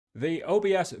The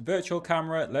OBS virtual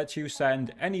camera lets you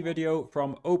send any video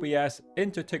from OBS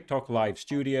into TikTok Live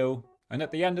Studio. And at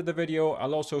the end of the video,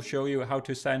 I'll also show you how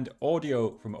to send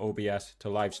audio from OBS to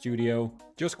Live Studio.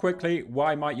 Just quickly,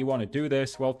 why might you want to do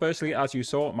this? Well, firstly, as you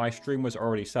saw, my stream was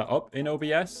already set up in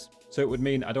OBS. So it would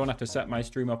mean I don't have to set my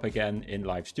stream up again in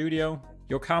Live Studio.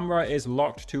 Your camera is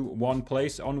locked to one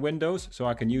place on Windows, so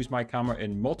I can use my camera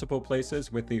in multiple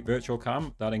places with the virtual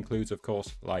cam. That includes, of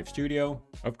course, Live Studio.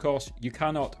 Of course, you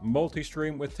cannot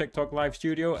multi-stream with TikTok Live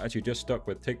Studio as you're just stuck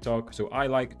with TikTok, so I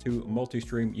like to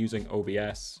multi-stream using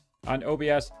OBS. And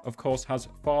OBS, of course, has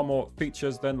far more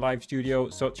features than Live Studio,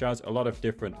 such as a lot of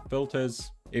different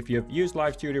filters. If you've used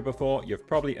Live Studio before, you've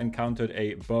probably encountered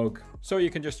a bug. So you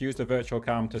can just use the virtual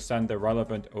cam to send the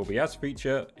relevant OBS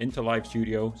feature into Live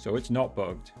Studio so it's not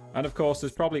bugged. And of course,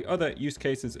 there's probably other use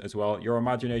cases as well. Your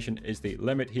imagination is the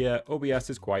limit here. OBS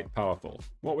is quite powerful.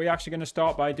 What we're actually going to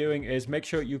start by doing is make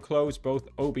sure you close both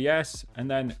OBS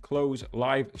and then close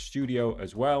Live Studio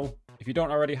as well. If you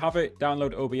don't already have it,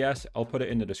 download OBS. I'll put it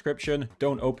in the description.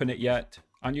 Don't open it yet.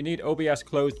 And you need OBS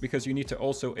closed because you need to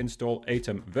also install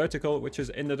Atom Vertical, which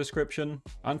is in the description.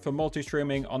 And for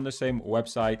multi-streaming on the same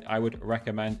website, I would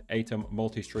recommend Atom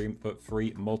Multistream for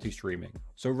free multi-streaming.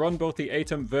 So run both the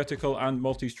Atom Vertical and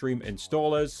Multistream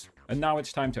installers. And now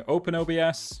it's time to open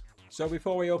OBS. So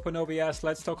before we open OBS,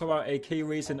 let's talk about a key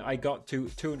reason I got to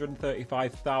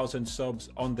 235,000 subs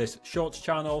on this Shorts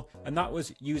channel, and that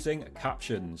was using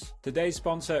captions. Today's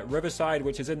sponsor, Riverside,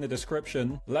 which is in the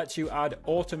description, lets you add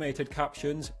automated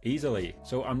captions easily.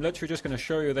 So I'm literally just going to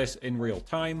show you this in real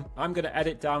time. I'm going to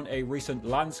edit down a recent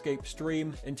landscape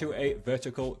stream into a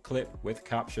vertical clip with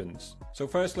captions. So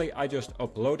firstly, I just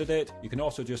uploaded it. You can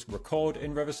also just record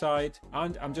in Riverside,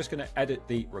 and I'm just going to edit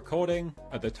the recording.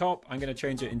 At the top, I'm going to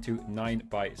change it into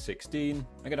 9:16.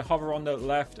 I'm going to hover on the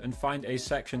left and find a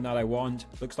section that I want.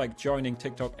 Looks like joining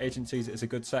TikTok agencies is a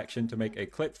good section to make a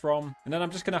clip from. And then I'm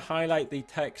just going to highlight the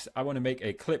text I want to make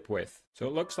a clip with. So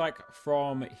it looks like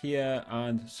from here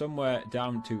and somewhere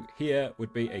down to here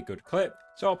would be a good clip.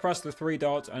 So I'll press the three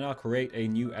dots and I'll create a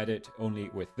new edit only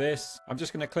with this. I'm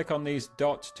just going to click on these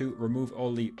dots to remove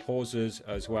all the pauses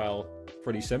as well.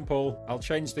 Pretty simple. I'll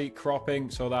change the cropping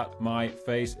so that my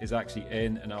face is actually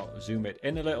in, and I'll zoom it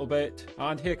in a little bit.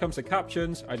 And here comes the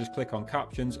captions. I just click on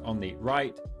captions on the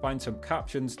right, find some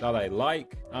captions that I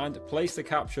like, and place the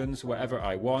captions wherever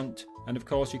I want. And of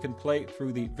course, you can play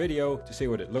through the video to see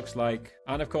what it looks like.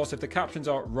 And of course, if the captions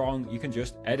are wrong, you can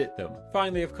just edit them.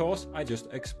 Finally, of course, I just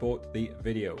export the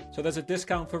video. So there's a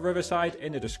discount for Riverside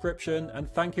in the description,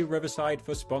 and thank you Riverside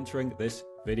for sponsoring this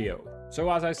video.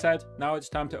 So as I said, now it's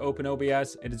time to open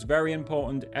OBS. It is very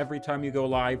important every time you go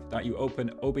live that you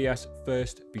open OBS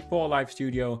first before Live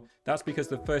Studio. That's because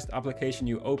the first application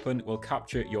you open will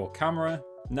capture your camera.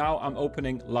 Now I'm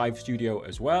opening Live Studio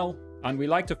as well. And we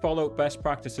like to follow best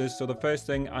practices, so the first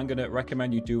thing I'm going to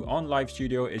recommend you do on Live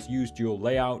Studio is use dual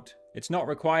layout. It's not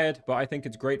required, but I think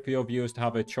it's great for your viewers to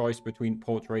have a choice between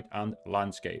portrait and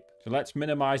landscape. So let's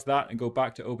minimize that and go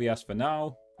back to OBS for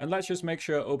now. And let's just make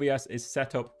sure OBS is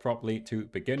set up properly to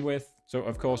begin with. So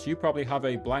of course, you probably have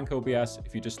a blank OBS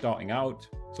if you're just starting out.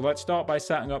 So let's start by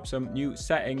setting up some new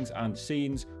settings and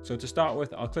scenes. So to start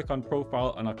with, I'll click on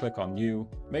Profile and I'll click on New.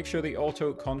 Make sure the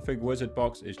Auto Config Wizard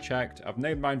box is checked. I've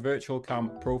named mine Virtual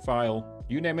Cam Profile.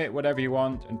 You name it whatever you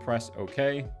want and press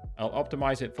OK. I'll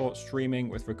optimize it for streaming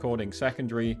with recording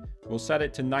secondary. We'll set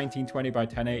it to 1920 by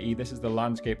 1080. This is the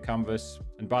landscape canvas.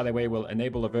 And by the way, we'll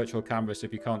enable a virtual canvas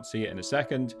if you can't see it in a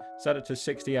second. Set it to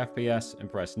 60 FPS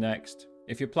and press Next.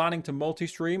 If you're planning to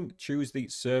multi-stream, choose the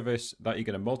service that you're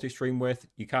going to multi-stream with.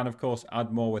 You can, of course,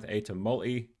 add more with Atom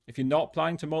Multi. If you're not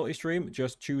planning to multi-stream,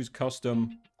 just choose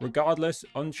Custom. Regardless,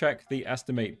 uncheck the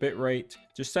Estimate bitrate.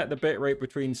 Just set the bitrate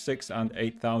between 6 and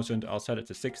 8,000. I'll set it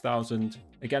to 6,000.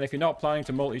 Again, if you're not planning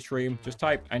to multi-stream, just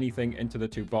type anything into the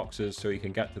two boxes so you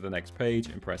can get to the next page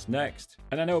and press Next.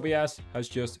 And then OBS has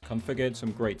just configured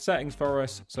some great settings for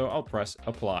us, so I'll press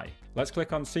Apply. Let's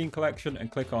click on Scene Collection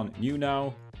and click on New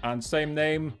now. And same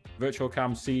name, Virtual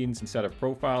Cam Scenes instead of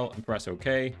Profile, and press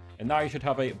OK. And now you should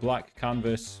have a black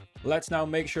canvas. Let's now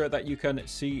make sure that you can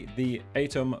see the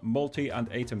Atom Multi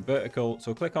and Atom Vertical.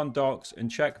 So click on Docs and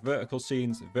check Vertical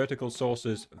Scenes, Vertical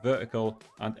Sources, Vertical,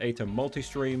 and Atom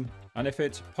Multistream. And if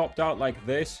it's popped out like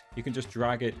this, you can just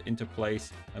drag it into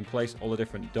place and place all the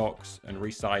different docs and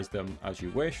resize them as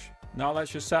you wish. Now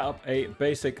let's just set up a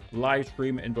basic live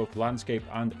stream in both landscape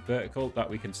and vertical that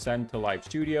we can send to Live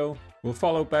Studio. We'll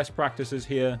follow best practices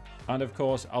here. And of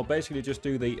course, I'll basically just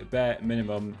do the bare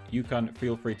minimum. You can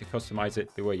feel free to customize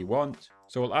it the way you want.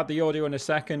 So we'll add the audio in a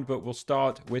second, but we'll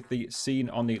start with the scene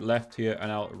on the left here,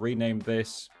 and I'll rename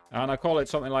this And I call it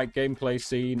something like gameplay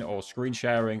scene or screen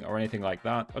sharing or anything like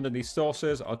that. Underneath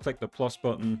sources, I'll click the plus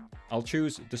button. I'll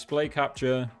choose display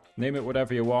capture. Name it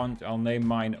whatever you want. I'll name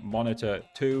mine monitor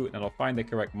 2, and I'll find the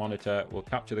correct monitor. We'll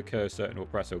capture the cursor and we'll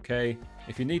press OK.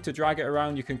 If you need to drag it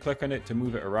around, you can click on it to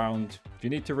move it around. If you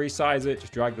need to resize it,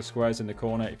 just drag the squares in the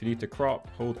corner. If you need to crop,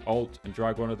 hold Alt and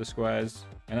drag one of the squares,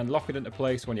 and then lock it into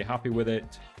place when you're happy with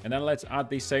it. And then let's add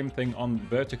the same thing on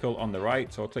vertical on the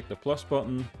right. So I'll click the plus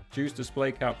button, choose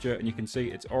display capture, and you can see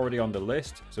it's already on the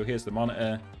list. So here's the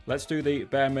monitor. Let's do the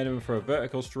bare minimum for a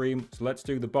vertical stream. So let's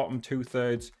do the bottom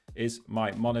 2/3 is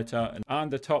my monitor,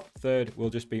 and the top third will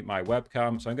just be my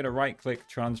webcam. So I'm going to right click,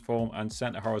 transform, and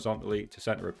center horizontally to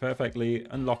center it perfectly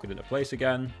and lock it into place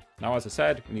again. Now, as I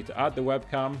said, we need to add the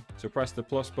webcam. So press the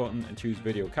plus button and choose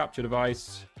video capture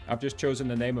device. I've just chosen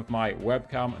the name of my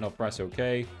webcam and I'll press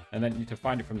OK. And then you need to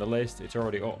find it from the list. It's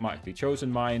already automatically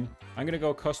chosen mine. I'm going to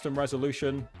go custom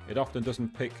resolution. It often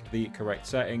doesn't pick the correct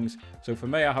settings. So for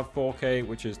me, I have 4K,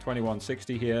 which is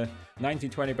 2160 here.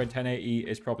 1920 by 1080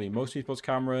 is probably most people's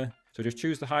camera. So just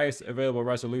choose the highest available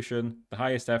resolution, the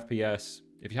highest FPS.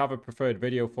 If you have a preferred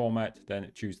video format,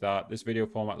 then choose that. This video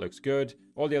format looks good.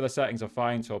 All the other settings are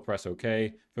fine, so I'll press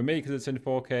OK. For me, because it's in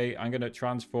 4K, I'm going to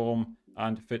transform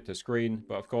and fit to screen.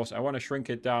 But of course, I want to shrink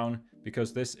it down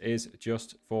because this is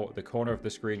just for the corner of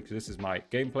the screen, because this is my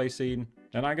gameplay scene.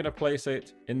 Then I'm going to place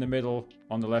it in the middle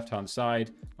on the left-hand side.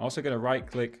 I'm also going to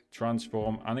right-click,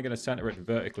 transform, and I'm going to center it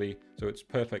vertically so it's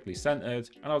perfectly centered,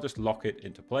 and I'll just lock it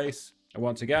into place. And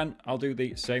once again, I'll do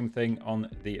the same thing on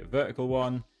the vertical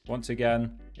one. Once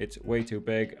again, it's way too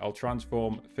big. I'll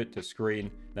transform, fit to screen,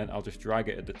 then I'll just drag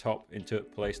it at the top into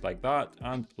place like that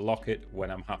and lock it when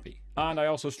I'm happy. And I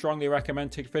also strongly recommend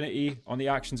Tikfinity on the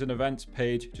actions and events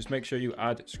page. Just make sure you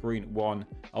add screen 1.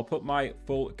 I'll put my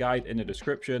full guide in the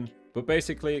description. But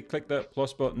basically, click the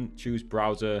plus button, choose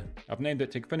browser. I've named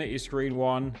it Tikfinity Screen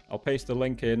 1. I'll paste the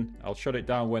link in. I'll shut it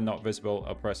down when not visible.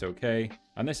 I'll press OK.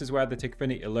 And this is where the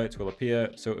Tikfinity alerts will appear.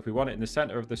 So if we want it in the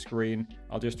center of the screen,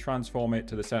 I'll just transform it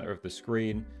to the center of the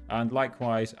screen. And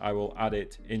likewise, I will add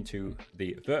it into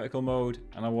the vertical mode.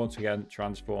 And I'll once again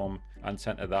transform and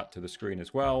center that to the screen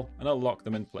as well. And I'll lock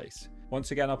them in place.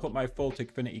 Once again, I'll put my full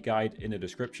Tikfinity guide in the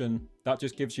description. That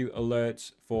just gives you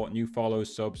alerts for new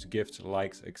follows, subs, gifts,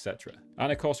 likes, etc.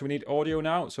 And of course, we need audio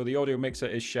now. So the audio mixer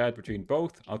is shared between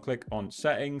both. I'll click on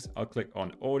settings. I'll click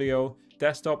on audio.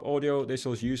 Desktop audio, this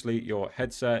is usually your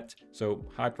headset. So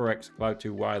HyperX Cloud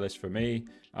 2 wireless for me.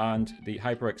 And the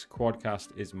HyperX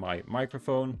Quadcast is my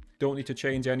microphone. Don't need to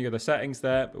change any of the settings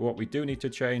there, but what we do need to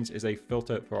change is a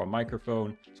filter for our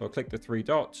microphone. So I'll click the 3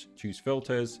 dots, choose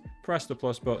filters, press the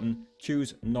plus button,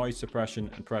 choose noise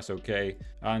suppression and press OK.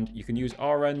 And you can use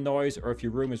RN noise, or if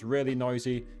your room is really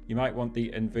noisy, you might want the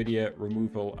NVIDIA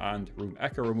removal and room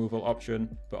echo removal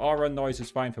option. But RN noise is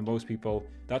fine for most people.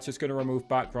 That's just going to remove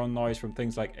background noise from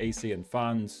things like AC and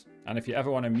fans. And if you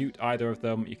ever want to mute either of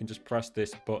them, you can just press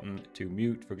this button to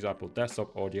mute, for example,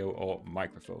 desktop audio or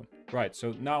microphone. Right,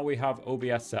 so now we have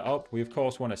OBS set up. We of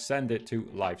course want to send it to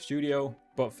Live Studio.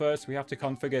 But first we have to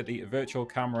configure the virtual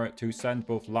camera to send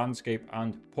both landscape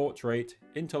and portrait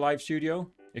into Live Studio.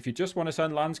 If you just want to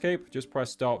send landscape, just press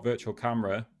Start Virtual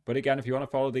Camera. But again, if you want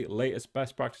to follow the latest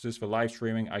best practices for live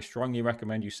streaming, I strongly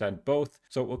recommend you send both.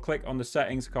 So we'll click on the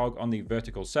settings cog on the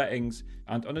vertical settings,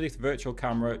 and underneath virtual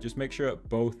camera, just make sure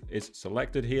both is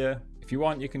selected here. If you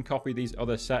want, you can copy these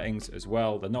other settings as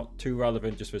well. They're not too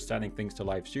relevant just for sending things to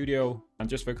Live Studio. And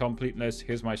just for completeness,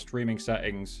 here's my streaming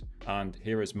settings, and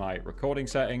here is my recording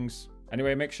settings.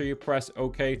 Anyway, make sure you press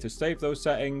OK to save those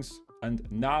settings. And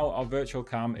now our virtual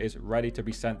cam is ready to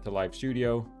be sent to Live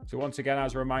Studio. So once again,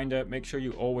 as a reminder, make sure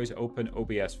you always open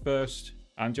OBS first.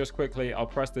 And just quickly, I'll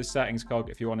press this settings cog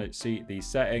if you want to see these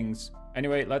settings.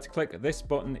 Anyway, let's click this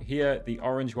button here, the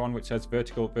orange one which says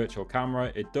vertical virtual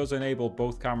camera. It does enable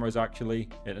both cameras actually.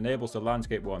 It enables the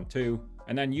landscape one too.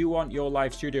 And then you want your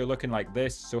Live Studio looking like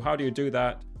this. So how do you do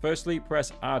that? Firstly,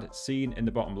 press Add Scene in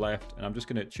the bottom left, and I'm just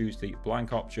going to choose the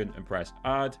blank option and press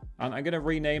Add. And I'm going to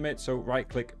rename it, so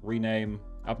right-click, Rename.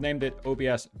 I've named it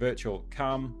OBS Virtual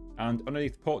Cam. And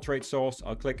underneath Portrait Source,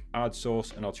 I'll click Add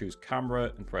Source, and I'll choose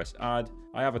Camera and press Add.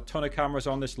 I have a ton of cameras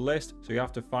on this list, so you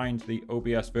have to find the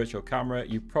OBS Virtual Camera.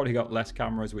 You've probably got less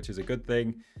cameras, which is a good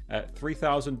thing.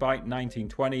 3000 by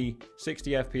 1920,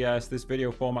 60 FPS. This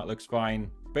video format looks fine.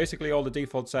 Basically, all the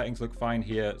default settings look fine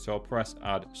here, so I'll press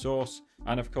Add Source.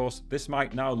 And of course, this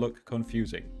might now look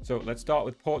confusing. So let's start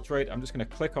with Portrait. I'm just going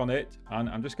to click on it, and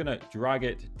I'm just going to drag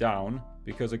it down,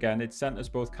 because again, it centers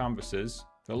both canvases.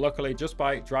 So luckily, just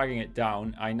by dragging it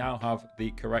down, I now have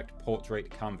the correct portrait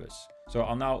canvas. So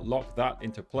I'll now lock that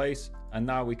into place, and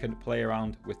now we can play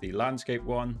around with the landscape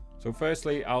one. So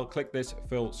firstly, I'll click this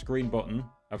fill screen button.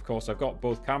 Of course, I've got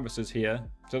both canvases here.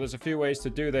 So there's a few ways to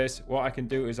do this. What I can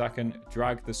do is I can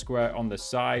drag the square on the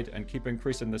side and keep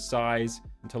increasing the size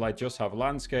until I just have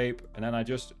landscape. And then I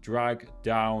just drag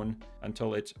down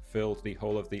until it's filled the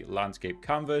whole of the landscape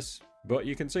canvas. But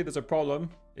you can see there's a problem.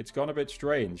 It's gone a bit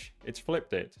strange. It's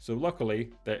flipped it. So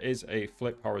luckily, there is a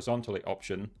flip horizontally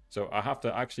option. So I have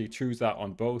to actually choose that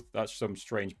on both. That's some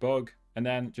strange bug. And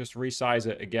then just resize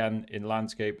it again in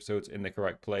landscape so it's in the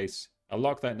correct place. I'll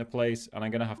lock that into place, and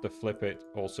I'm going to have to flip it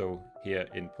also here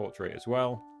in portrait as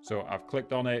well. So I've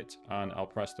clicked on it, and I'll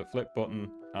press the flip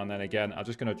button. And then again, I'm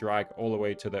just going to drag all the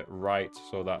way to the right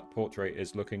so that portrait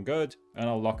is looking good, and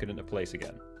I'll lock it into place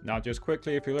again. Now, just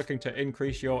quickly, if you're looking to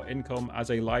increase your income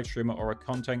as a live streamer or a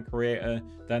content creator,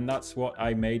 then that's what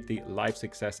I made the Live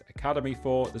Success Academy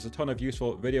for. There's a ton of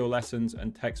useful video lessons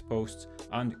and text posts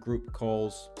and group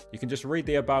calls. You can just read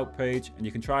the About page, and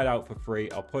you can try it out for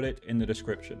free. I'll put it in the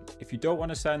description. If you don't want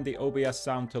to send the OBS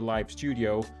sound to Live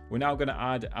Studio, we're now going to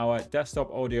add our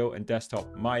desktop audio and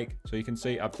desktop mic. So you can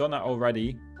see I've done that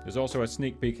already. There's also a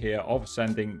sneak peek here of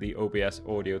sending the OBS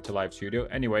audio to Live Studio.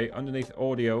 Anyway, underneath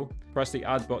audio, press the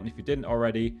add button if you didn't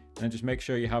already, and then just make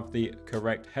sure you have the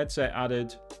correct headset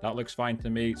added. That looks fine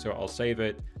to me, so I'll save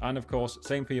it. And of course,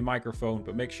 same for your microphone,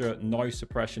 but make sure noise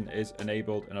suppression is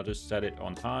enabled, and I'll just set it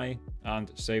on high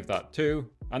and save that too.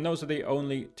 And those are the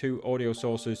only two audio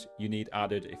sources you need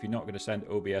added if you're not going to send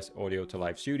OBS audio to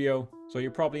Live Studio. So you're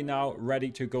probably now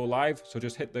ready to go live. So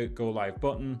just hit the go live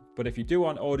button. But if you do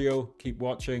want audio, keep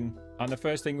watching. And the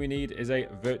first thing we need is a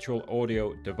virtual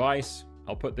audio device.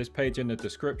 I'll put this page in the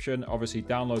description. Obviously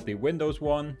download the Windows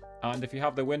one. And if you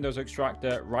have the Windows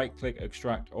extractor, right click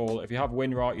extract all. If you have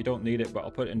WinRAR, you don't need it, but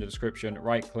I'll put it in the description.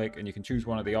 Right click and you can choose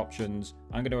one of the options.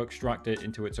 I'm going to extract it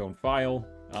into its own file.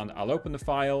 And I'll open the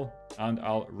file and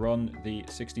I'll run the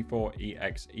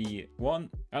 64exe one,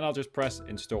 and I'll just press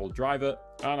install driver.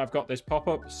 And I've got this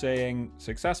pop-up saying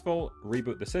successful,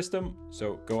 reboot the system.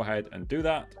 So go ahead and do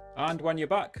that. And when you're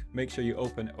back, make sure you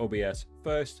open OBS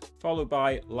first, followed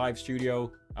by Live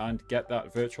Studio, and get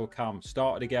that virtual cam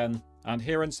started again. And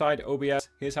here inside OBS,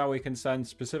 here's how we can send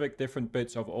specific different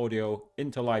bits of audio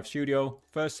into Live Studio.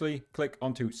 Firstly, click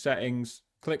onto settings.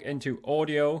 Click into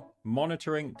audio,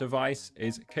 monitoring device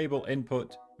is cable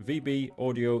input, VB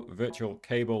audio virtual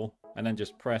cable, and then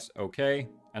just press OK.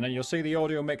 And then you'll see the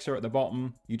audio mixer at the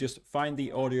bottom. You just find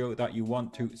the audio that you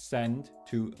want to send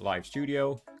to Live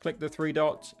Studio. Click the three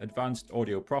dots, advanced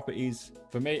audio properties.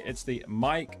 For me, it's the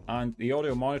mic, and the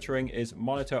audio monitoring is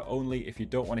monitor only if you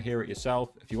don't want to hear it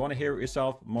yourself. If you want to hear it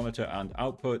yourself, monitor and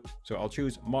output. So I'll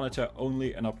choose monitor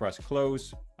only and I'll press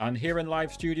close. And here in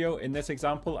Live Studio, in this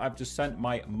example, I've just sent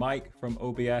my mic from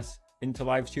OBS into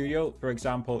Live Studio. For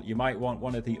example, you might want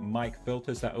one of the mic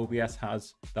filters that OBS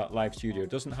has that Live Studio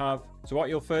doesn't have. So what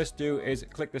you'll first do is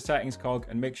click the settings cog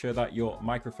and make sure that your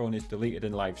microphone is deleted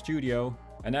in Live Studio,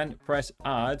 and then press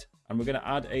add, and we're going to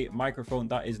add a microphone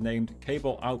that is named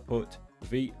cable output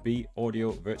VB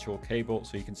audio virtual cable.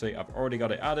 So you can see I've already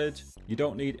got it added. You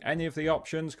don't need any of the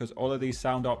options because all of these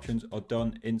sound options are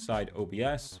done inside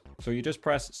OBS. So you just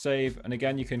press save, and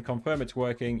again you can confirm it's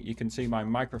working. You can see my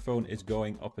microphone is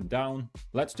going up and down.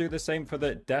 Let's do the same for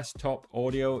the desktop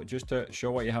audio just to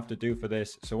show what you have to do for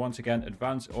this. So once again,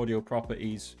 advanced audio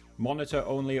properties, monitor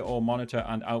only or monitor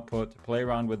and output, play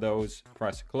around with those,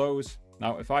 press close.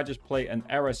 Now, if I just play an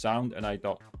error sound and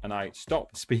I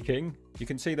stop speaking, you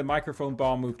can see the microphone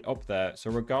bar moved up there. So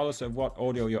regardless of what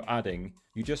audio you're adding,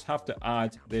 you just have to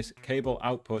add this cable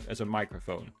output as a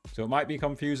microphone. So it might be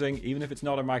confusing, even if it's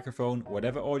not a microphone,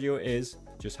 whatever audio it is,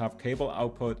 just have cable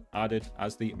output added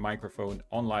as the microphone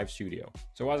on Live Studio.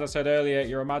 So as I said earlier,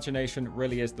 your imagination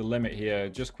really is the limit here.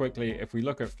 Just quickly, if we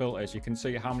look at filters, you can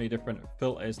see how many different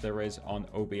filters there is on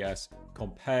OBS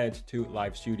compared to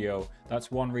Live Studio.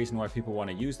 That's one reason why people want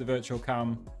to use the virtual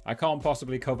cam. I can't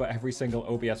possibly cover every single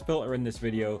OBS filter in this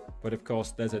video, but of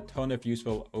course there's a ton of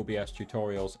useful OBS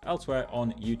tutorials elsewhere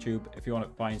on YouTube if you want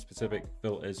to find specific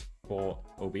filters for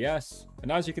OBS.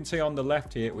 And as you can see on the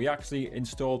left here, we actually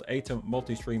installed Atom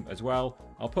Multistream as well.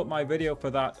 I'll put my video for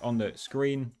that on the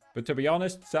screen. But to be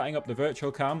honest, setting up the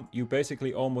virtual cam, you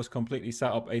basically almost completely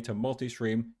set up Atom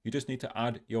Multistream. You just need to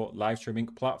add your live streaming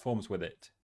platforms with it.